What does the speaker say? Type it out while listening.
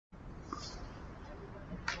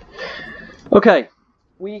Okay,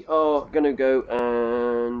 we are going to go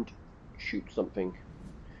and shoot something.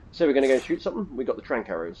 So we're going to go shoot something. We got the trank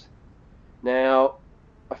arrows. Now,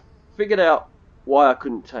 I figured out why I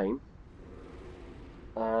couldn't tame.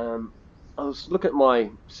 I was looking at my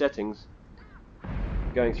settings,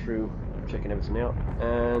 going through, checking everything out,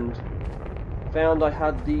 and found I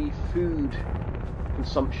had the food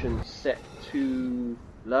consumption set too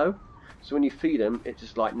low. So when you feed him, it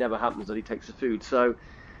just like never happens that he takes the food. So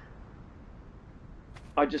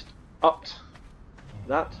I just upped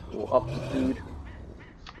that, or upped the food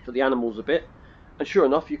for the animals a bit, and sure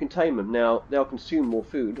enough you can tame them. Now they'll consume more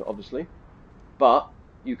food obviously, but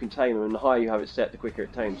you can tame them, and the higher you have it set the quicker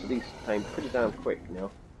it tames. So these tame pretty damn quick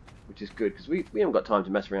now, which is good because we haven't got time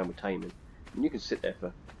to mess around with taming. And you can sit there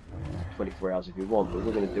for 24 hours if you want, but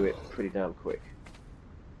we're going to do it pretty damn quick.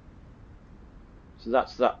 So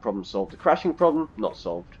that's that problem solved. The crashing problem, not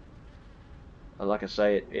solved. And like I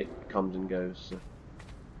say, it comes and goes. So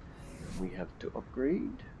we have to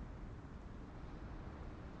upgrade.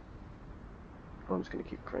 I'm just going to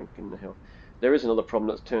keep cranking the health. There is another problem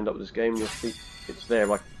that's turned up with this game. You'll see it's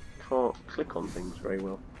there. I can't click on things very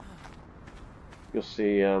well. You'll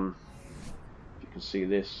see, if you can see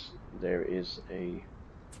this, there is a,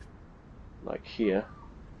 like here,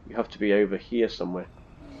 you have to be over here somewhere,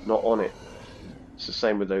 not on it. It's the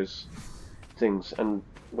same with those things, and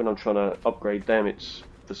when I'm trying to upgrade them, it's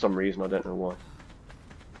for some reason, I don't know why.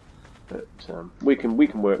 But we can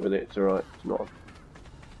work with it. It's alright. It's not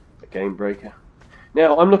a game breaker.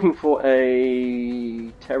 Now I'm looking for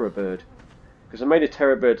a terror bird because I made a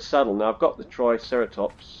terror bird saddle. Now I've got the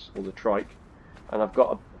triceratops or the trike, and I've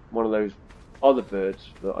got one of those other birds,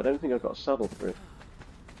 but I don't think I've got a saddle for it.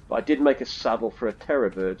 But I did make a saddle for a terror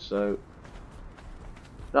bird, so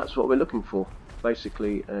that's what we're looking for.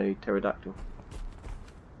 Basically a pterodactyl.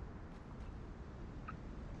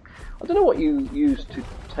 I don't know what you use to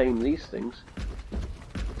tame these things.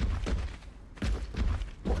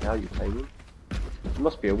 Or how you tame them. There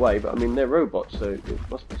must be a way, but I mean they're robots, so it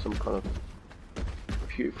must be some kind of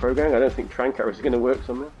computer programming. I don't think trank arrows are going to work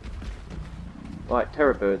somehow. Right,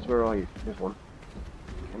 terror birds, where are you? There's one.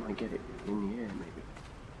 Can I get it in the air,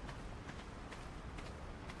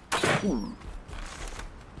 maybe? Ooh. I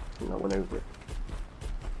think that went over it.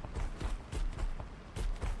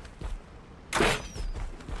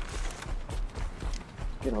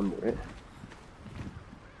 Get under it.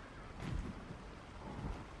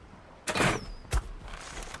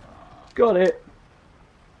 Got it!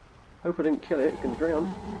 Hope I didn't kill it, it's going to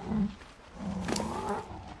drown.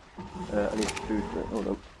 I need food for it, hold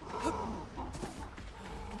on.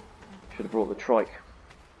 Should have brought the trike.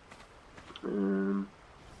 Do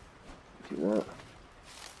that.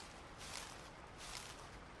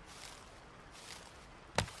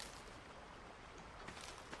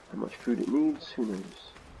 How much food it needs, who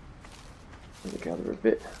knows. Let me gather a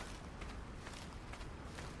bit.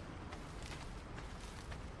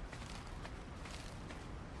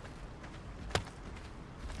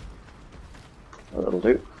 Oh, that'll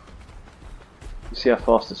do. You see how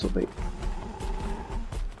fast this will be.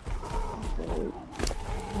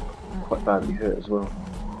 Quite badly hurt as well.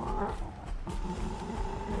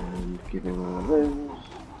 And giving one of those.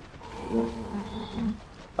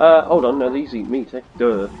 Hold on, no, these eat meat, eh?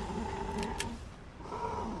 Duh.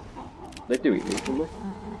 They do eat meat, don't they? Of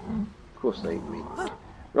course they eat meat.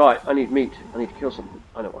 Right, I need meat. I need to kill something.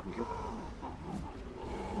 I know what I can kill.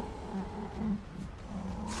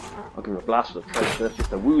 I'll give him a blast with a trench first,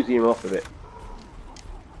 just to woozy him off a bit.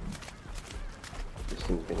 This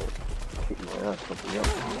thing's gonna kick my ass something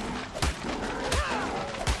else.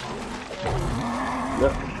 No,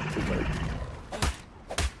 too late.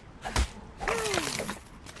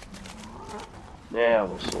 Now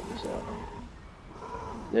we'll sort this out.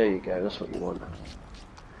 There you go, that's what you want.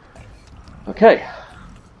 Okay.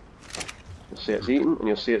 You'll see it's eaten, and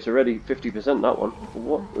you'll see it's already 50% that one.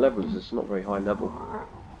 What level is this? Not very high level.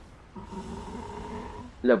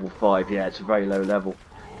 Level 5, yeah, it's a very low level.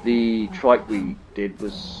 The trike we did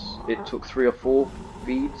was, it took 3 or 4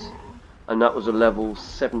 feeds, and that was a level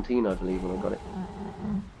 17 I believe when I got it.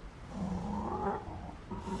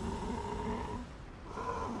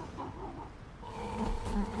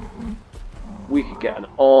 We could get an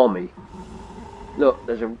army. Look,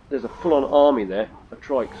 there's a full-on army there of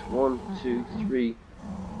trikes. 1, 2, 3.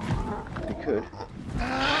 We could.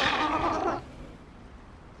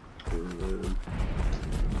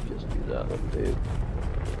 Just do that. That'll do.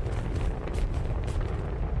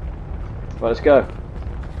 Right, let's go.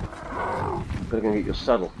 Gotta go get your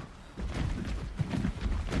saddle.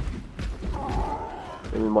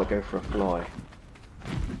 Then we might go for a fly.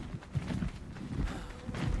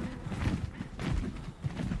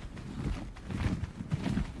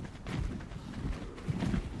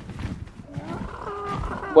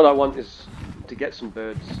 what I want is to get some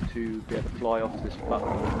birds to be able to fly off this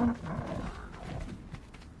platform.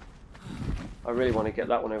 I really want to get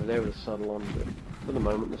that one over there with a saddle on, but for the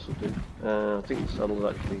moment this will do. I think the saddle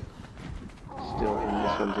is actually still in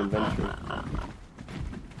this one's inventory.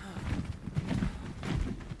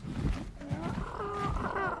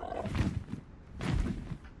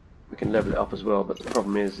 We can level it up as well, but the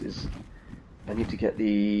problem is I need to get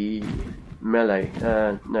the melee,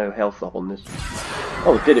 no, health up on this.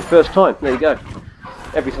 Oh, it did it first time. There you go.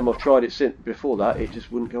 Every time I've tried it since before that, it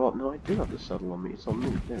just wouldn't go up. No, I do have the saddle on me. It's on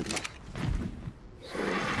me. There it is. So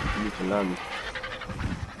I need to land.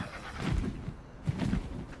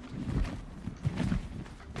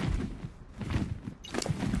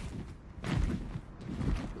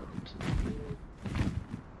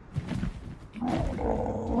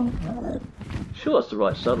 Sure, that's the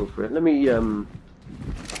right saddle for it. Let me do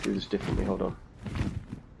this differently. Hold on.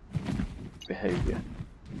 Behavior.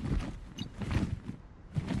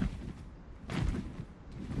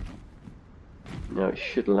 Now it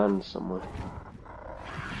should land somewhere.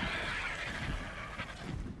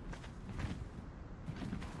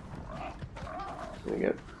 There we go.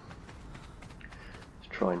 Let's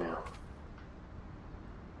try now.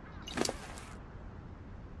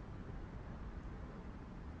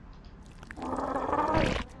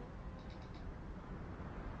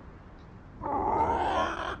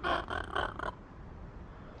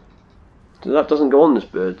 So that doesn't go on this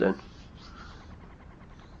bird then.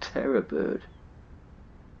 Terror bird.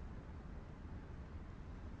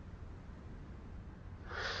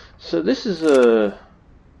 So this is a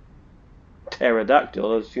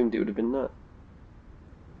pterodactyl. I assumed it would have been that.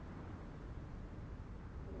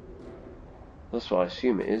 That's what I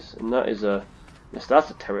assume it is, and that is a. Yes, that's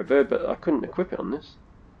a terror bird, but I couldn't equip it on this.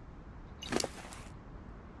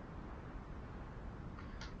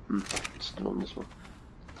 It's still on this one.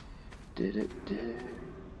 Did it do?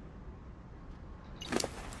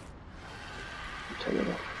 Take it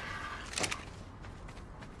off.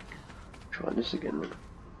 Try this again then.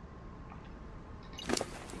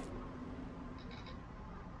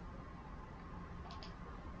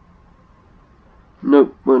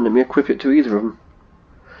 Nope, won't let me equip it to either of them.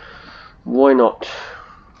 Why not?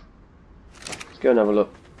 Let's go and have a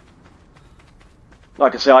look.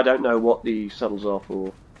 Like I say, I don't know what the saddles are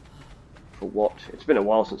for what. It's been a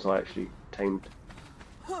while since I actually tamed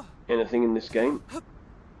anything in this game.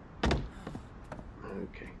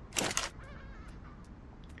 Okay. I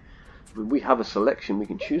mean, we have a selection we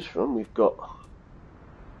can choose from. We've got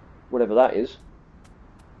whatever that is.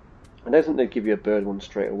 I don't think they give you a bird one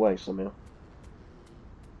straight away somehow.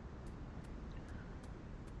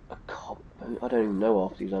 A cop. I don't even know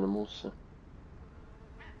half these animals. So.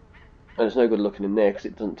 And it's no good looking in there because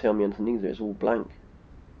it doesn't tell me anything either. It's all blank.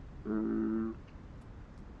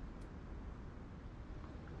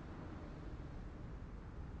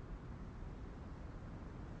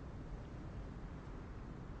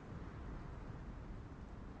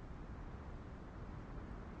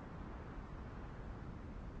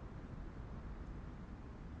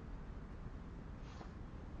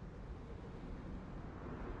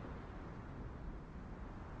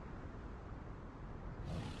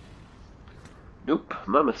 Nope,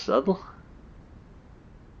 mammoth saddle.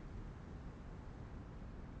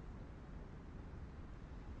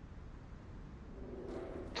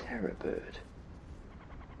 Terror bird.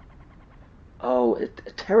 Oh, a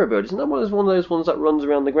terror bird. Isn't that one of those ones that runs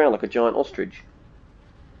around the ground like a giant ostrich?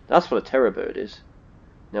 That's what a terror bird is.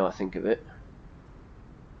 Now I think of it.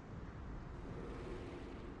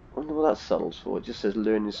 I wonder what that saddle's for. It just says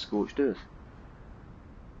learning scorched earth.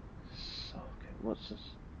 Okay, what's this?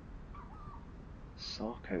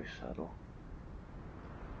 Sarco saddle.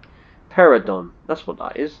 Peridon. That's what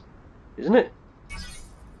that is, isn't it?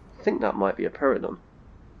 I think that might be a peridon.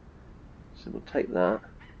 So we'll take that.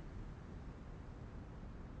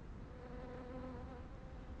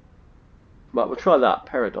 Right, we'll try that.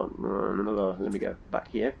 Peridon. Let me go back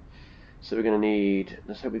here. So we're going to need.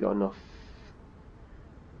 Let's hope we got enough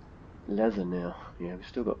leather now. Yeah, we've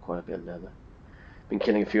still got quite a bit of leather. Been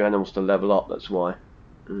killing a few animals to level up. That's why.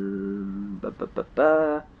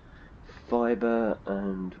 Fiber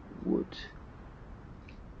and wood.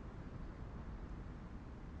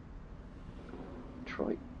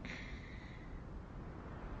 Trike.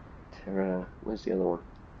 Terra. Where's the other one?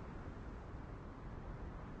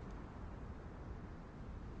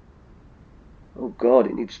 Oh god,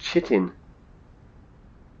 it needs chitin.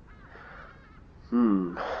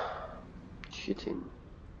 Chitin.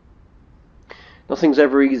 Nothing's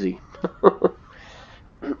ever easy.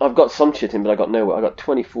 I've got some chitin, but I got nowhere. I got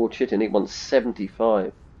 24 chitin. It wants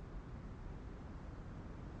 75.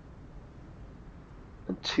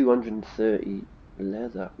 230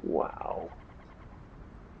 leather. Wow.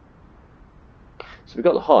 So we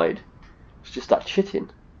got the hide. It's just that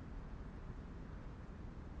chitin.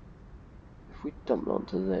 If we dump it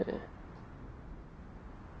onto there.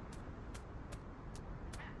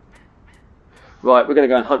 Right, we're going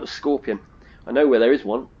to go and hunt a scorpion. I know where there is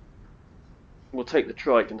one. We'll take the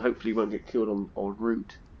trike and hopefully won't get killed en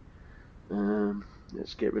route.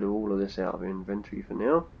 Let's get rid of all of this out of inventory for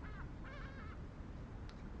now.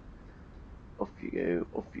 Off you go,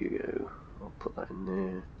 off you go. I'll put that in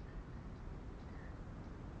there.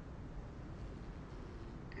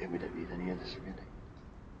 Yeah, we don't need any of this really.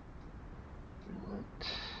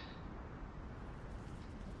 Just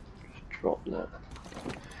drop that.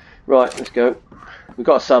 Right, let's go. We've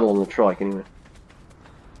got a saddle on the trike anyway.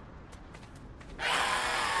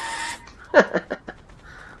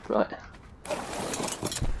 Right.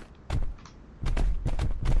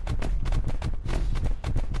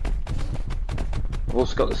 I've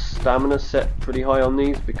also got the stamina set pretty high on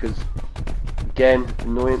these because, again,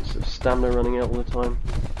 annoyance of stamina running out all the time.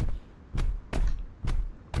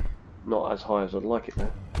 Not as high as I'd like it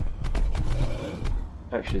though.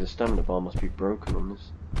 Actually, the stamina bar must be broken on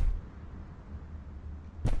this.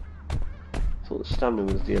 I thought the stamina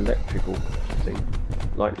was the electrical thing,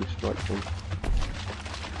 lightning strike thing.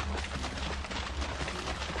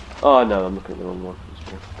 Oh no, I'm looking at the wrong one.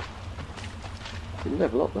 Can you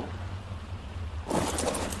level up there?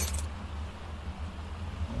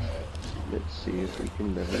 Let's see if we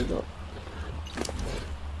can level it up.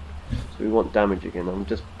 So we want damage again. I'm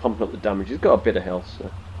just pumping up the damage. He's got a bit of health, so.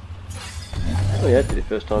 Oh yeah, did it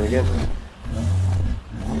first time again.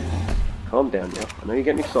 Calm down now. I know you're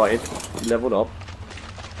getting excited. You leveled up.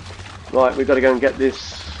 Right, we've got to go and get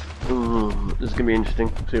this. This is going to be interesting.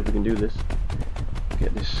 See if we can do this.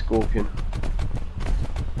 Get this scorpion.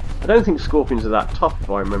 I don't think scorpions are that tough if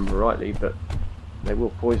I remember rightly, but they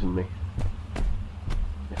will poison me.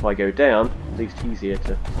 If I go down, at least he's here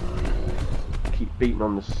to keep beating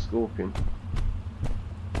on the scorpion.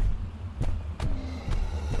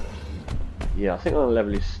 Yeah, I think I'm going to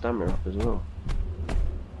level his stamina up as well.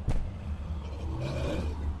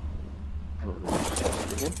 Oh,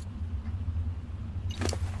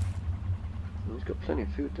 he's got plenty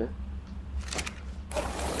of food there.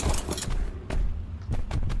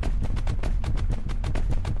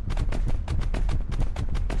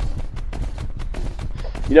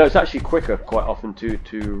 You know, it's actually quicker quite often to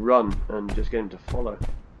run and just get him to follow.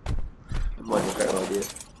 That might be a better idea.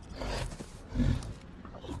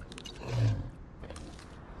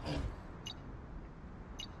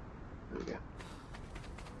 There we go.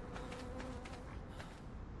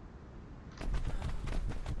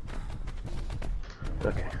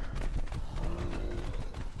 Okay.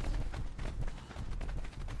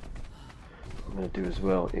 What I'm going to do as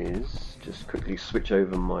well is just quickly switch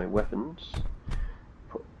over my weapons.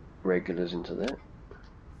 Regulars into there,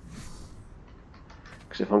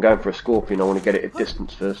 because if I'm going for a scorpion I want to get it at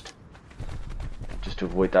distance first, just to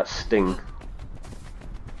avoid that sting.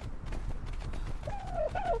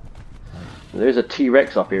 There is a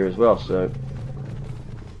T-Rex up here as well, so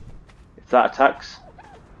if that attacks,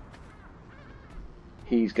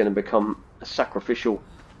 he's going to become a sacrificial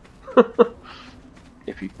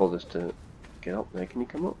if he bothers to get up there. Can he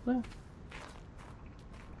come up there?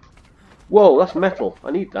 Whoa, that's metal.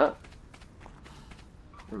 I need that.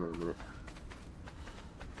 Hang on a minute.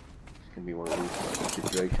 It's going to be one of these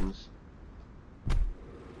situations.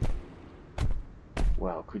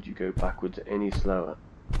 Wow, could you go backwards any slower?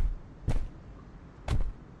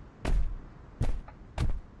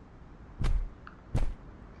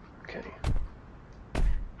 Okay.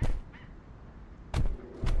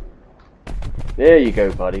 There you go,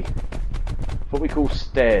 buddy. What we call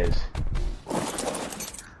stairs.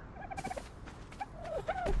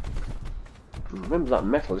 Remember that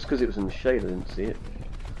metal, it's because it was in the shade I didn't see it.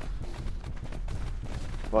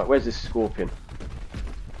 Right, where's this scorpion?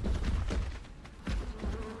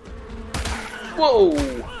 Whoa!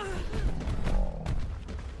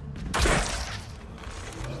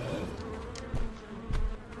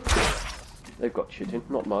 They've got chitin,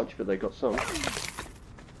 not much, but they got some.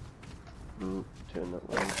 Turn that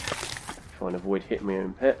way. Try and avoid hitting my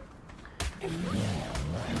own pet.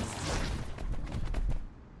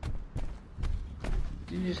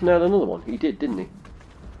 Did you just nail another one? He did, didn't he?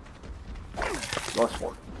 Nice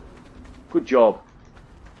one. Good job.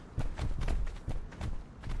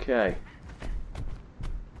 Okay.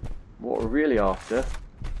 What we're really after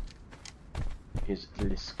is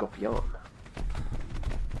the scorpion.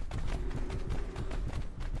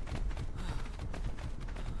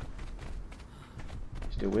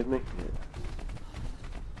 Still with me? Yeah.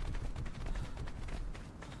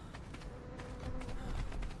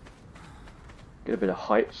 Get a bit of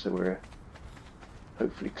height so we're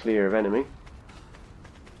hopefully clear of enemy.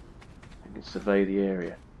 We can survey the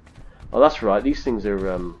area. Oh, that's right. These things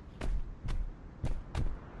are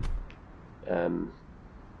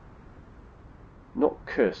not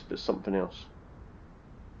cursed, but something else.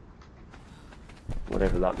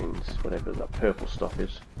 Whatever that means. Whatever that purple stuff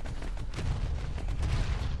is.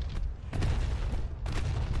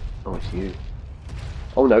 Oh, it's you.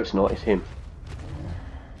 Oh no, it's not. It's him.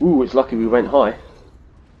 Ooh, it's lucky we went high.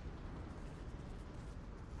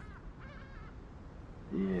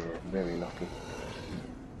 Yeah, very lucky.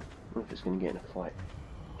 I wonder if it's going to get in a fight.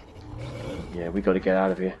 Yeah, we got to get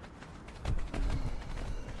out of here.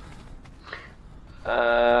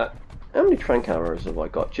 How many trank arrows have I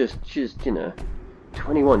got? Just you know,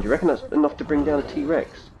 21. Do you reckon that's enough to bring down a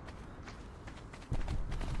T-Rex?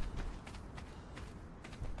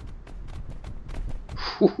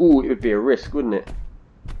 Ooh, it would be a risk, wouldn't it?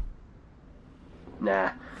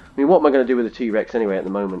 Nah. I mean, what am I going to do with the T-Rex anyway at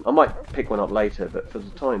the moment? I might pick one up later, but for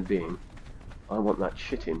the time being, I want that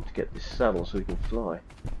shit in to get this saddle so we can fly.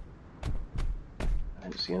 I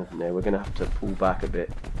don't see anything there. We're going to have to pull back a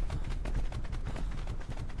bit.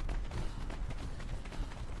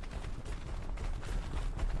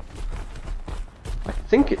 I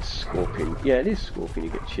think it's Scorpion. Yeah, it is Scorpion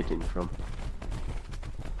you get shit in from.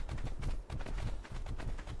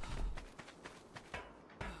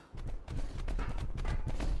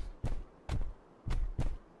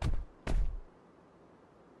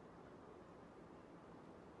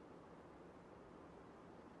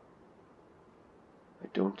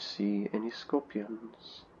 Don't see any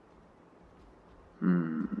scorpions.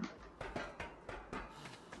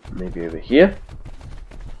 Maybe over here?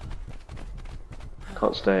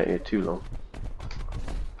 Can't stay out here too long.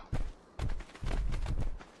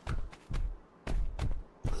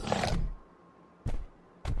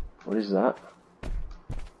 What is that?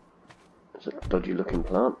 Is it a dodgy looking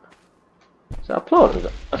plant? Is that a plant? Is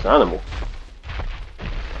that, that's an animal.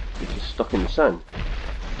 It's just stuck in the sand.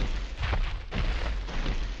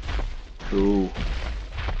 Cool.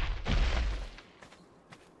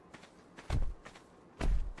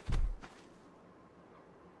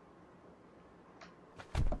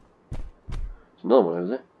 There's another one over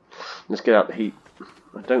there. Let's get out the heat.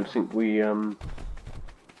 I don't think we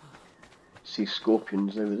see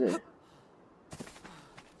scorpions over there.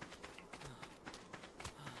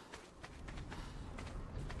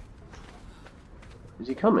 Is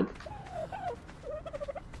he coming?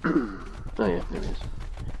 Oh yeah, there he is.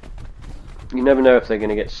 You never know if they're going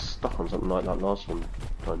to get stuck on something like that last one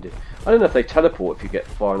I did. I don't know if they teleport if you get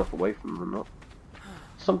far enough away from them or not.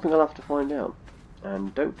 Something I'll have to find out.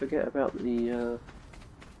 And don't forget about the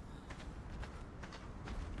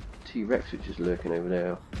T-Rex which is lurking over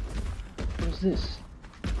there. What's this?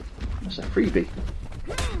 That's a freebie.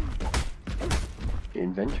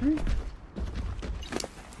 Inventory?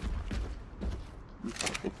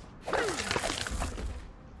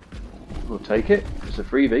 We'll take it. It's a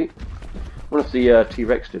freebie. I wonder if the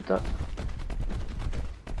T-Rex did that.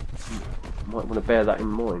 Might want to bear that in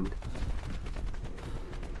mind.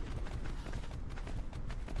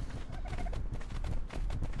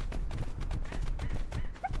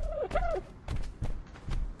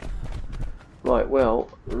 Right, well,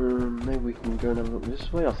 maybe we can go and have a look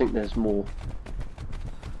this way. I think there's more.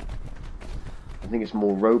 I think it's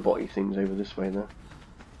more robot-y things over this way now.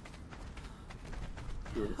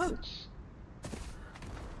 Yeah,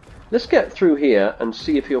 let's get through here and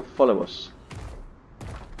see if he'll follow us.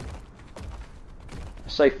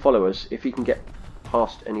 Say follow us if he can get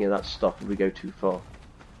past any of that stuff if we go too far.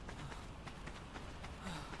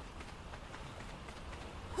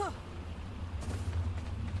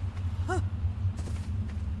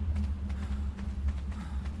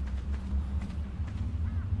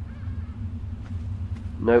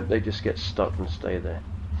 Nope, they just get stuck and stay there.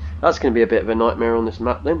 That's going to be a bit of a nightmare on this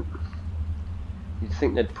map then. You'd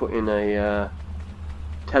think they'd put in a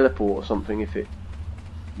teleport or something if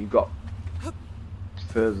you got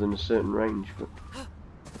further than a certain range. But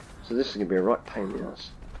so this is going to be a right pain in the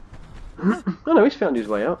ass. Oh no, he's found his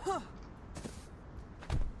way out.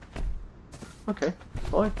 Okay,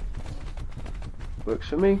 fine. Works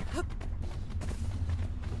for me.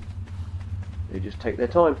 They just take their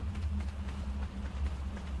time.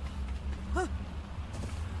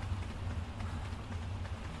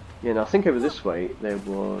 Yeah, now I think over this way there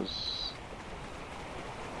was...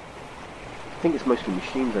 I think it's mostly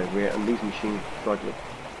machines over here, and these machines tried to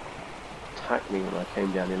attack me when I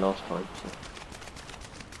came down here last time. So.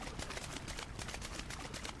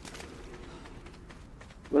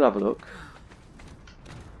 We'll have a look.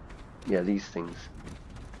 Yeah, these things.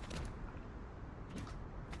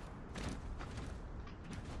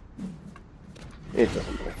 It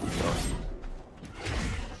doesn't matter.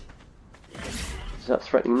 Is that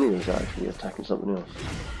threatening me, or is that actually attacking something else?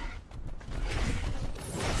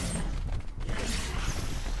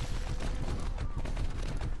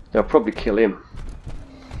 They'll probably kill him.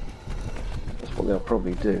 That's what they'll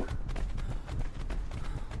probably do.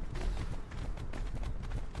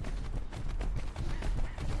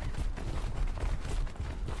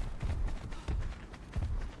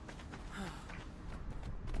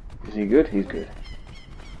 Is he good? He's good.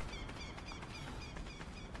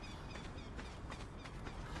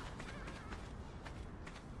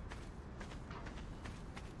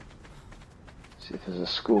 See if there's a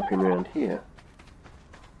scorpion around here.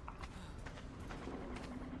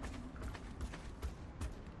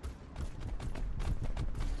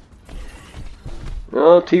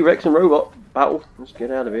 Oh, T-Rex and robot battle. Let's get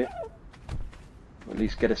out of here. Or at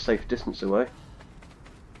least get a safe distance away.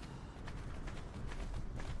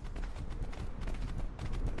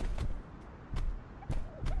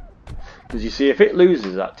 Because you see, if it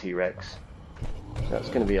loses that T-Rex, that's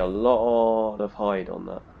going to be a lot of hide on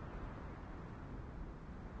that.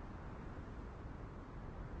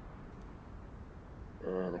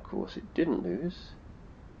 And of course it didn't lose.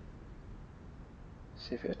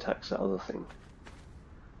 See if it attacks that other thing.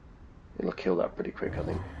 It'll kill that pretty quick, I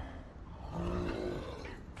think.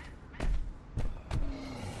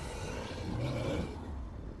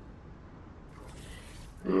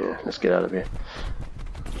 Yeah, let's get out of here.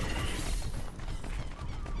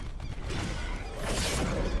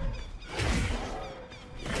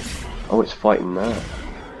 Oh, it's fighting that.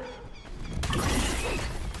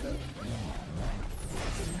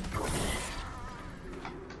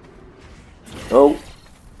 Oh!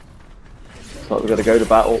 Looks like we've got to go to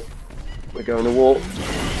battle. We're going to war.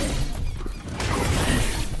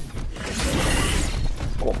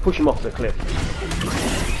 Oh, push him off the cliff.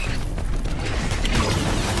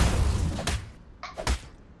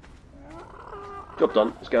 Job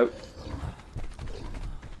done. Let's go.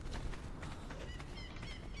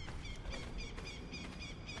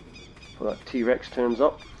 Before that T-Rex turns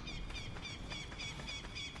up.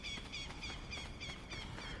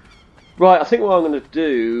 Right, I think what I'm going to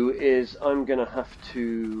do is I'm going to have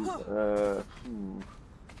to...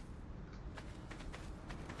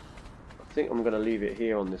 I think I'm going to leave it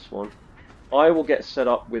here on this one. I will get set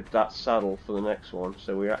up with that saddle for the next one,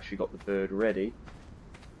 so we actually got the bird ready.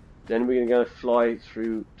 Then we're going to go fly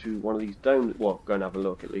through to one of these domes. Well, go and have a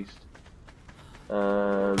look at least.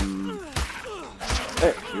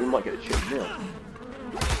 Actually, we might get a chip now.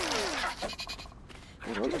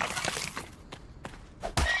 Hold on.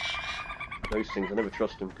 Those things, I never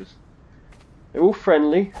trust them because they're all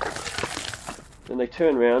friendly. Then they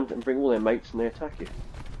turn around and bring all their mates and they attack you.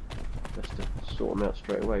 Just to sort them out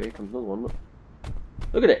straight away. Here comes another one. Look,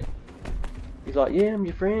 look at it. He's like, yeah, I'm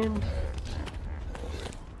your friend.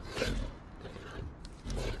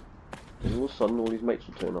 And all of a sudden, all his mates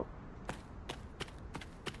will turn up.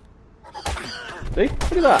 See?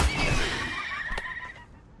 Look at that.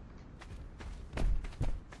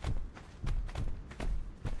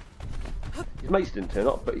 His mates didn't turn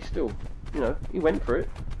up, but he still, you know, he went for it.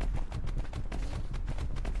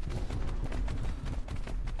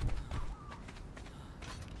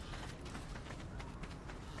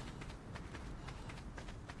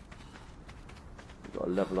 We've got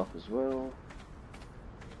to level up as well.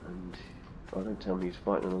 And oh, don't tell me he's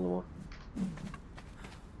fighting another one.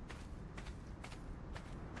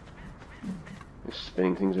 These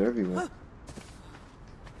spinning things are everywhere.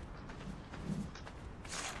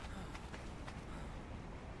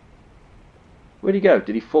 Where'd he go?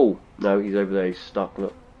 Did he fall? No, he's over there, he's stuck,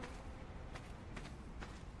 look.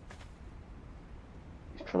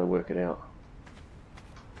 He's trying to work it out.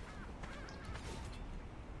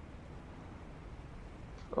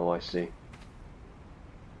 Oh, I see.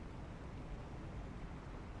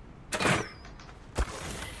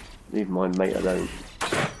 Leave my mate alone.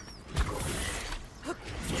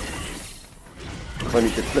 If only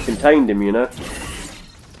just flipping tamed him, you know.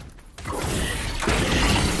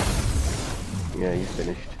 Yeah, he's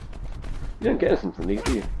finished. You don't get anything from these,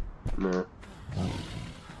 do you? No.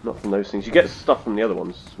 Not from those things. You get stuff from the other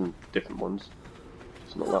ones, from different ones.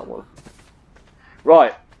 It's not that one.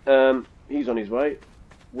 Right, he's on his way.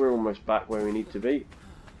 We're almost back where we need to be.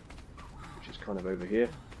 Which is kind of over here.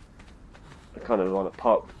 I kind of want to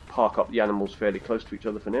park up the animals fairly close to each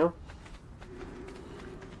other for now.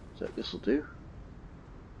 So this will do.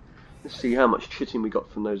 Let's see how much chitting we got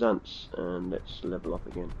from those ants, and let's level up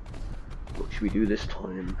again. What should we do this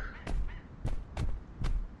time?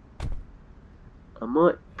 I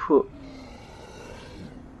might put...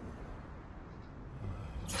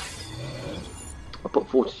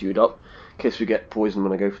 fortitude up in case we get poisoned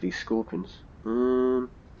when I go for these scorpions.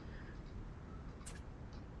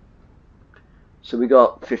 So we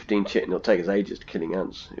got 15 chitin. It'll take us ages to killing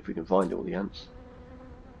ants if we can find all the ants.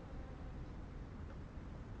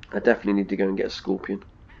 I definitely need to go and get a scorpion.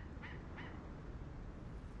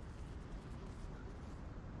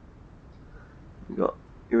 We got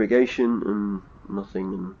irrigation and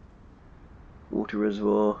nothing, and water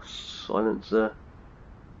reservoir, silencer,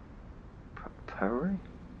 parasu?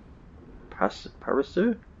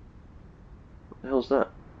 What the hell's that?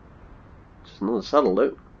 Just another saddle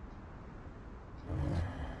though.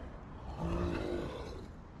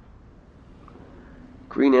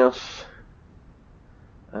 Greenhouse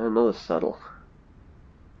and another saddle.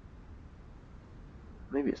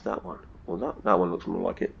 Maybe it's that one. Well, that one looks more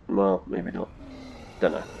like it. Well, maybe not.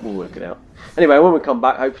 Don't know. We'll work it out. Anyway, when we come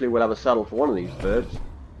back, hopefully we'll have a saddle for one of these birds.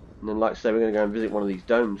 And then, like I say, we're going to go and visit one of these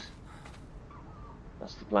domes.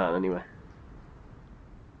 That's the plan, anyway.